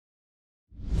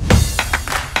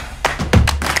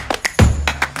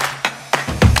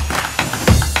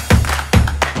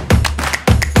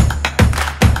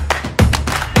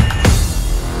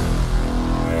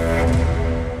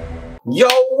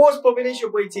What's poppin'? It's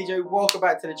your boy TJ. Welcome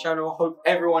back to the channel. Hope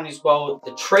everyone is well.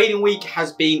 The trading week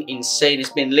has been insane. It's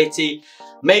been litty.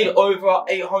 Made over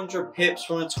 800 pips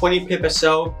from a 20 pip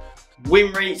sell.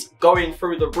 Win rates going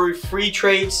through the roof. Free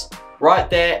trades right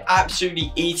there.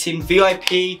 Absolutely eating.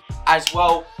 VIP as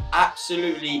well.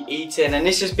 Absolutely eating. And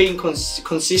this has been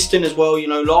consistent as well. You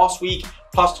know, last week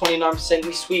plus 29%.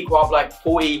 This week we're up like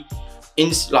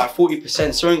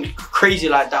 40%. Something crazy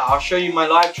like that. I'll show you my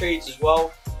live trades as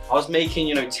well. I was making,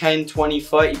 you know, 10, 20,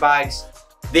 30 bags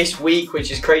this week,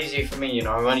 which is crazy for me. You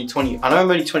know, I'm only 20. I know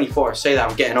I'm only 24. I say that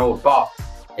I'm getting old, but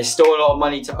it's still a lot of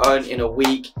money to earn in a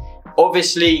week.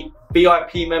 Obviously,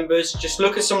 VIP members, just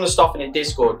look at some of the stuff in the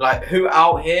Discord. Like, who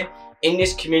out here in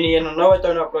this community, and I know I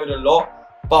don't upload a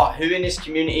lot, but who in this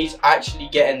community is actually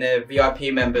getting their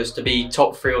VIP members to be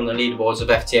top 3 on the leaderboards of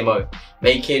FTMO,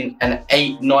 making an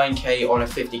 8, 9K on a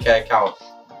 50K account?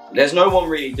 There's no one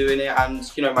really doing it, and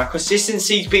you know, my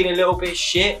consistency's been a little bit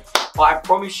shit, but I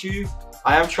promise you,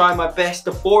 I am trying my best.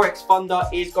 The Forex Funder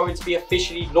is going to be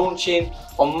officially launching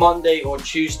on Monday or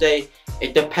Tuesday.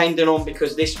 It depending on,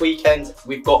 because this weekend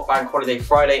we've got Bank Holiday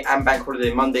Friday and Bank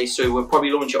Holiday Monday, so we'll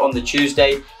probably launch it on the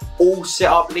Tuesday. All set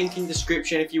up, link in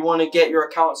description if you want to get your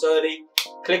accounts early.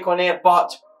 Click on it,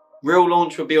 but real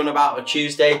launch will be on about a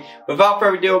Tuesday. Without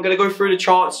further ado, I'm going to go through the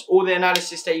charts, all the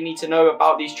analysis that you need to know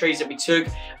about these trades that we took,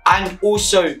 and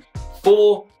also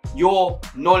for your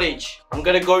knowledge, I'm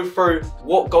going to go through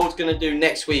what gold's going to do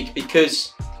next week,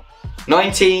 because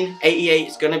 1988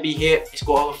 is going to be here. It's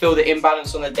got to fill the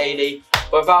imbalance on the daily.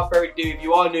 But without further ado, if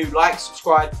you are new, like,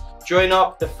 subscribe, join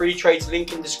up the free trades,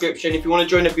 link in description. If you want to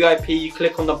join the VIP, you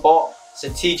click on the bot. It's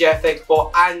a TJFX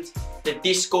bot, and the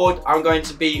Discord, I'm going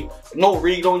to be not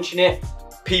relaunching it.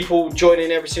 People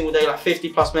joining every single day, like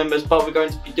 50+ members, but we're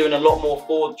going to be doing a lot more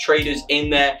for traders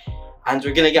in there. And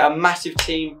we're going to get a massive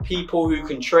team, people who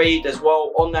can trade as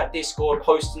well on that Discord,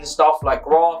 posting stuff like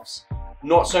graphs,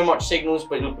 not so much signals,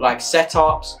 but like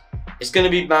setups. It's going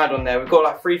to be mad on there. We've got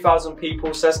like 3,000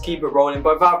 people, so let's keep it rolling.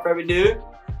 But without further ado,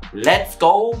 let's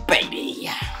go,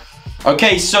 baby.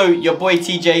 Okay, so your boy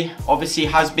TJ obviously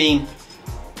has been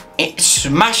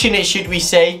smashing it, should we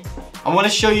say. I want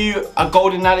to show you a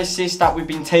gold analysis that we've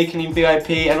been taking in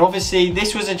VIP, and obviously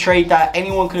this was a trade that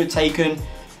anyone could have taken.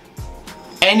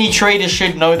 Any trader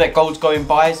should know that gold's going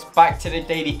buys. Back to the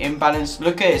daily imbalance.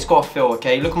 Look at it, it's got to fill.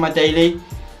 Okay, look at my daily.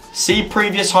 See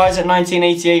previous highs at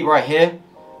 1988 right here.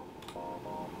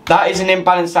 That is an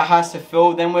imbalance that has to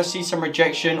fill. Then we'll see some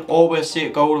rejection, or we'll see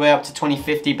it go all the way up to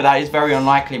 2050, but that is very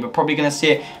unlikely. We're probably going to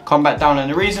see it come back down,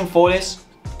 and the reason for this,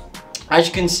 as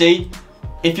you can see,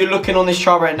 if you're looking on this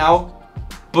chart right now,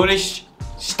 bullish,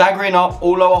 staggering up,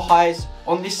 all lower highs.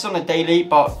 On this is on a daily,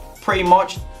 but pretty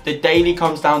much the daily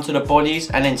comes down to the bodies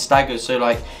and then staggers. So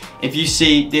like, if you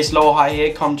see this lower high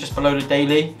here come just below the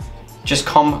daily, just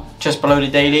come just below the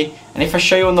daily. And if I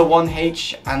show you on the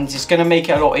 1H, and it's going to make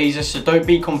it a lot easier, so don't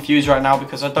be confused right now,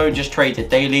 because I don't just trade the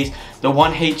dailies. The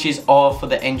 1Hs are for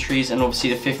the entries and obviously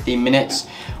the 15 minutes.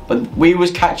 But we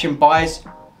was catching buys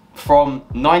from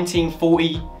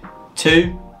 1942,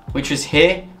 which was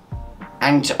here,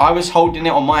 and I was holding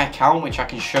it on my account, which I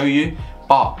can show you.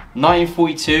 But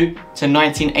 1942 to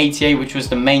 1988, which was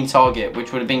the main target,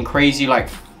 which would have been crazy, like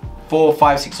 400,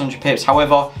 500, 600 pips.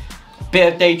 However,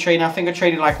 bit of day trading. I think I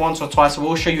traded like once or twice. So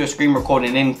we'll show you a screen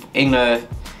recording in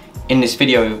this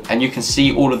video, and you can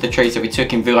see all of the trades that we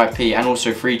took in VIP and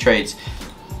also free trades.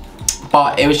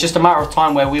 But it was just a matter of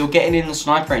time where we were getting in the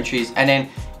sniper entries, and then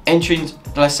entering,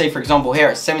 let's say for example here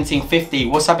at 1750.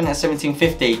 What's happening at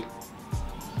 1750?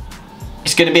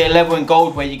 It's going to be a level in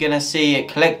gold where you're going to see it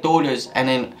collect orders and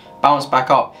then bounce back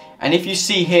up. And if you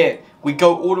see here, we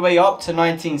go all the way up to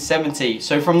 1970.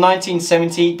 So from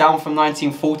 1970 down from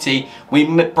 1940, we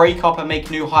break up and make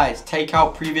new highs. Take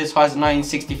out previous highs of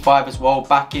 1965 as well,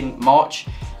 back in March.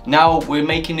 Now we're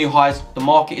making new highs. The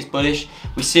market is bullish.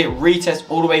 We see it retest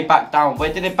all the way back down.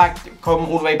 Where did it come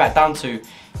all the way back down to?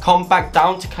 Come back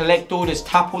down to collect orders,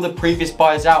 tap all the previous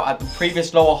buys out at the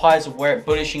previous lower highs of where it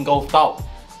bullish engulfed up.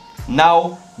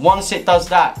 Now, once it does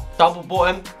that, double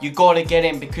bottom, you gotta get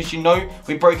in, because you know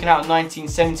we're breaking out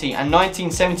 1970, and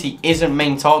 1970 isn't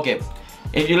main target.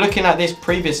 If you're looking at this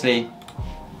previously,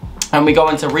 and we go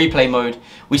into replay mode,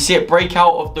 we see it break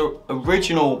out of the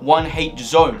original 1H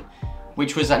zone,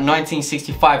 which was at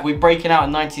 1965. We're breaking out at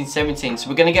 1917, so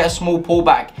we're gonna get a small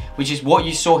pullback, which is what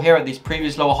you saw here at these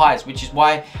previous lower highs, which is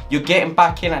why you're getting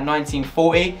back in at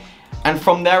 1940. And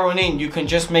from there on in, you can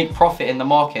just make profit in the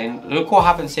market. And look what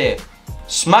happens here.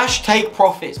 Smash, take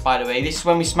profits, by the way. This is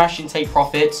when we smash and take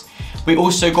profits. We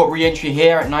also got re-entry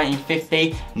here at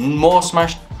 1950. More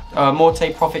smash, more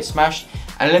take profit smashed.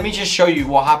 And let me just show you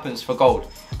what happens for gold.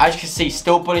 as you can see,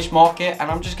 still bullish market,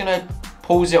 and I'm just gonna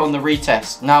pause it on the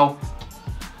retest. Now,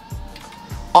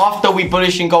 after we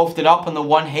bullish engulfed it up on the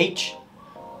 1H,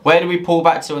 where do we pull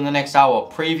back to in the next hour?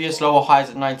 Previous lower highs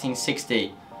at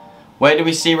 1960. Where do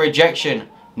we see rejection?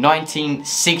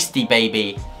 1960,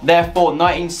 baby. Therefore,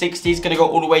 1960 is going to go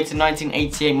all the way to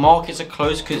 1988. Markets are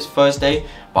closed because it's Thursday.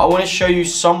 But I want to show you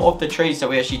some of the trades that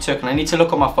we actually took. And I need to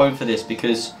look on my phone for this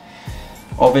because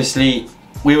obviously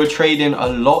we were trading a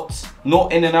lot.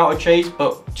 Not in and out of trades,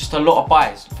 but just a lot of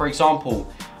buys. For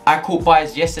example, I caught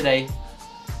buys yesterday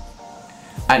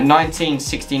at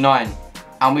 1969.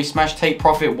 And we smashed take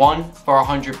profit 1 for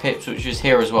 100 pips, which was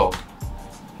here as well.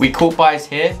 We caught buys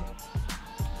here.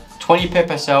 20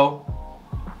 pip SL,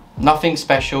 nothing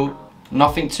special,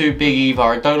 nothing too big either.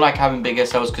 I don't like having big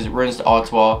SLs because it ruins the R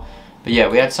to R. But yeah,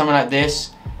 we had something like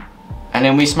this, and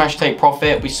then we smashed take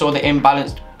profit. We saw the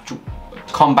imbalance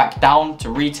come back down to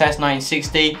retest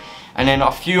 1960, and then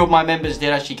a few of my members did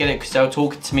actually get it because they were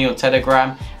talking to me on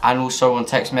Telegram and also on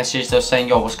text message. They were saying,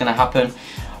 yo, what's going to happen?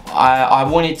 I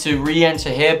wanted to re-enter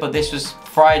here, but this was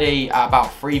Friday at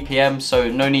about 3 p.m. so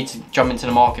no need to jump into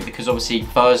the market because obviously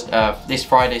this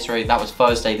Friday, sorry, that was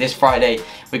Thursday. This Friday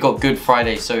we got Good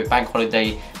Friday, so bank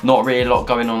holiday, not really a lot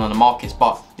going on the markets,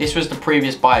 but this was the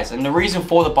previous buys. And the reason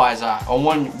for the buys, I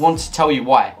want to tell you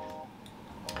why.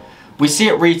 We see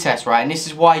it retest, right? And this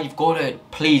is why you've got to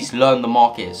please learn the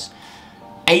markets.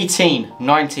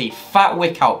 1890, fat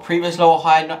wick out, previous lower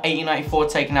high 1894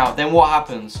 taken out. Then what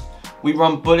happens? We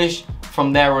run bullish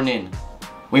from there on in.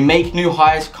 We make new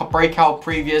highs, break out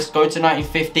previous, go to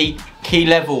 1950, key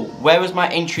level. Where was my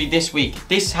entry this week?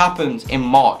 This happens in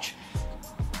March.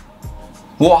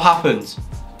 What happens?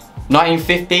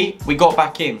 1950, we got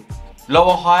back in.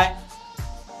 Lower high,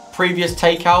 previous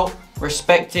takeout,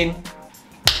 respecting,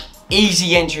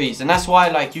 easy entries. And that's why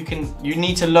like you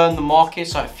need to learn the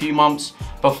markets like a few months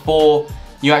before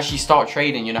you actually start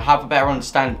trading, you know, have a better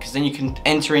understanding, because then you can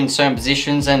enter in certain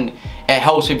positions and it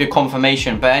helps with your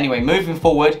confirmation. But anyway, moving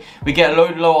forward, we get a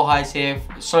load of lower highs here,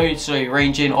 slowly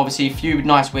ranging, obviously a few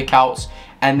nice wick outs,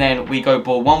 and then we go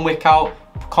bull. One wick out,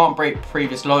 can't break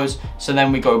previous lows, so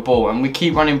then we go bull, and we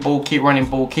keep running bull, keep running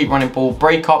bull, keep running bull,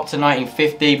 break up to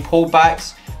 1950,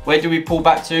 pullbacks. Where do we pull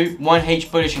back to? 1H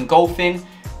bullish engulfing.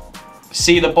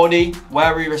 See the body,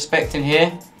 where are we respecting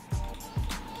here?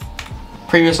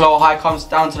 Previous lower high comes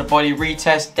down to the body,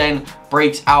 retest, then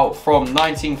breaks out from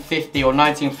 1950 or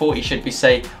 1940 should we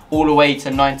say, all the way to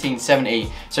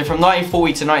 1970. So from 1940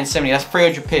 to 1970, that's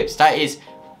 300 pips. That's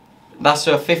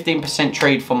a 15%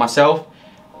 trade for myself.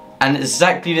 And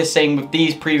exactly the same with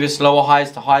these previous lower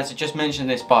highs to highs. I just mentioned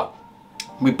this, but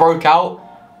we broke out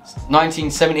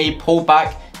 1970, pulled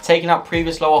back, taking out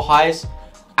previous lower highs,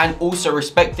 and also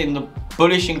respecting the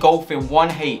bullish engulfing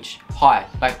 1H high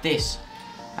like this.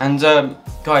 And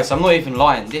guys, I'm not even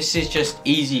lying, this is just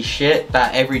easy shit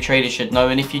that every trader should know,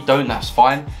 and if you don't, that's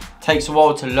fine. It takes a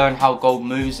while to learn how gold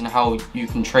moves and how you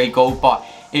can trade gold, but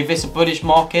if it's a bullish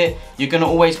market, you're going to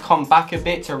always come back a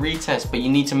bit to retest, but you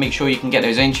need to make sure you can get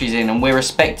those entries in. And we're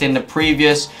respecting the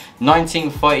previous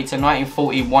 1930 to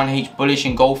 1940 1H bullish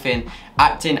engulfing,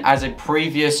 acting as a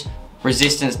previous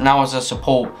resistance, now as a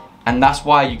support, and that's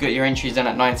why you get your entries in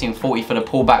at 1940 for the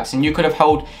pullbacks. And you could have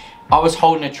held, I was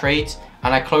holding a trade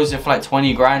and I closed it for like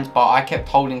 20 grand, but I kept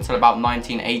holding till about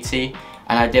 1980,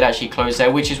 and I did actually close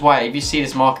there, which is why if you see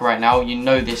this market right now, you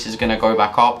know this is going to go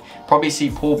back up. Probably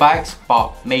see pullbacks,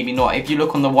 but maybe not. If you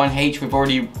look on the 1H, we've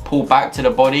already pulled back to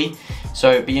the body, so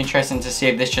it'd be interesting to see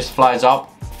if this just flies up,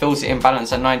 fills it in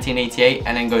balance at 1988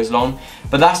 and then goes long.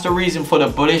 But that's the reason for the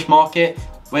bullish market.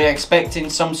 We're expecting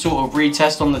some sort of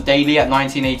retest on the daily at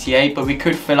 1988, but we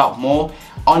could fill up more.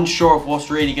 Unsure of what's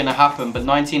really going to happen, but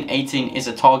 1918 is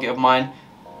a target of mine.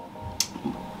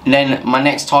 Then my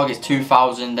next target is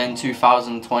 2000, then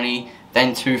 2020,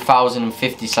 then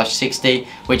 2050/60,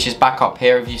 which is back up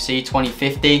here. If you see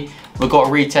 2050, we've got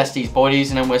to retest these bodies,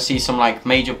 and then we'll see some like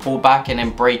major pullback and then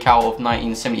breakout of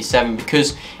 1977.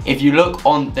 Because if you look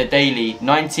on the daily,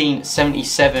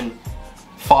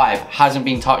 1977.5 hasn't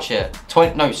been touched yet.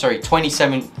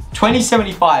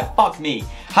 2075, fuck me,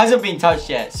 hasn't been touched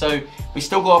yet. So we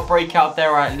still got to break out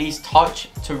there, or at least touch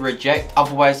to reject,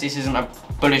 otherwise this isn't a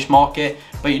bullish market.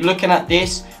 But you're looking at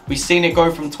this, we've seen it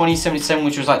go from 2077,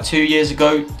 which was like 2 years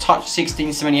ago, touch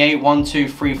 1678 1 2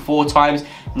 3 4 times.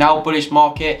 Now bullish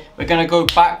market. We're going to go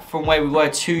back from where we were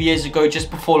 2 years ago, just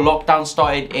before lockdown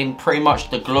started in pretty much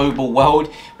the global world,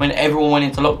 when everyone went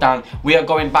into lockdown. We are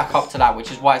going back up to that,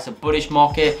 which is why it's a bullish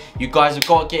market. You guys have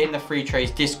got to get in the free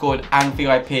trades, Discord and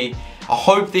VIP. I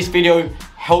hope this video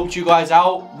helped you guys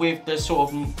out with the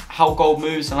sort of how gold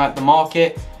moves and like the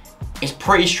market. It's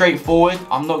pretty straightforward,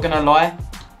 I'm not gonna lie.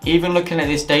 even looking at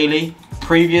this daily,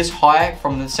 previous high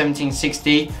from the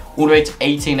 1760 all the way to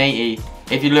 1880.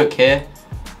 If you look here,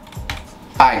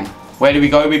 bang, where do we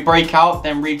go? We break out,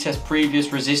 then retest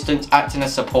previous resistance, acting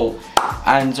as support.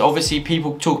 And obviously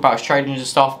people talk about strategies and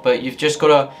stuff, but you've just got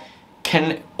to,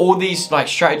 all these like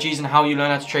strategies and how you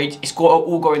learn how to trade, it's got to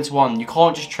all go into one. You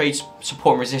can't just trade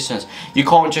support and resistance. You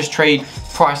can't just trade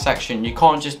price action. You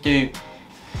can't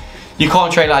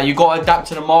trade like, you got to adapt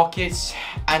to the markets,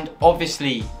 and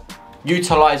obviously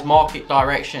utilize market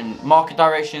direction. Market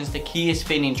direction is the keyest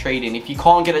thing in trading. If you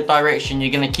can't get a direction,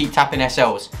 you're going to keep tapping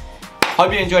SLs.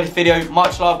 Hope you enjoyed this video.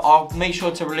 Much love. I'll make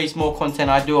sure to release more content.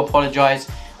 I do apologize.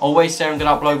 Always say I'm going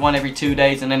to upload one every 2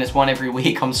 days and then it's one every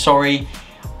week. I'm sorry.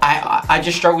 I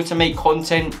just struggle to make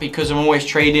content because I'm always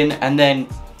trading, and then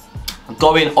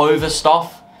going over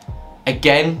stuff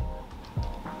again,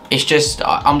 it's just,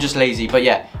 I'm just lazy. But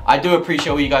yeah, I do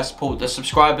appreciate all you guys' support, the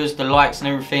subscribers, the likes and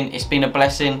everything. It's been a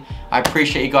blessing. I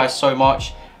appreciate you guys so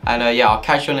much. And yeah, I'll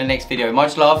catch you on the next video.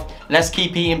 Much love. Let's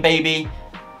keep eating, baby.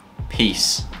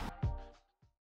 Peace.